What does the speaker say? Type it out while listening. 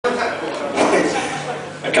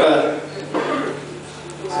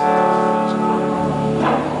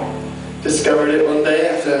discovered it one day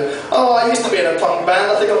after, oh, I used to be in a punk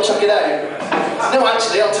band, I think I'll chuck it out. No,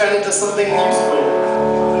 actually, I'll turn into something useful.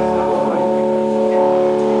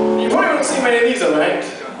 You probably won't see many of these around.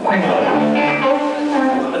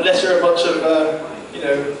 Unless you're a bunch of, you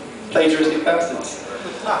know, plagiaristic bastards.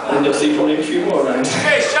 And you'll see probably a few more around.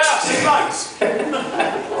 Okay, shut up, 6 months! You've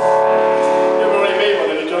already made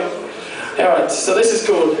one of the joints. Alright, so this is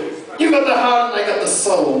called You Got the Heart and I Got the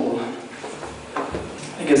Soul.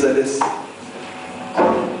 It goes like this.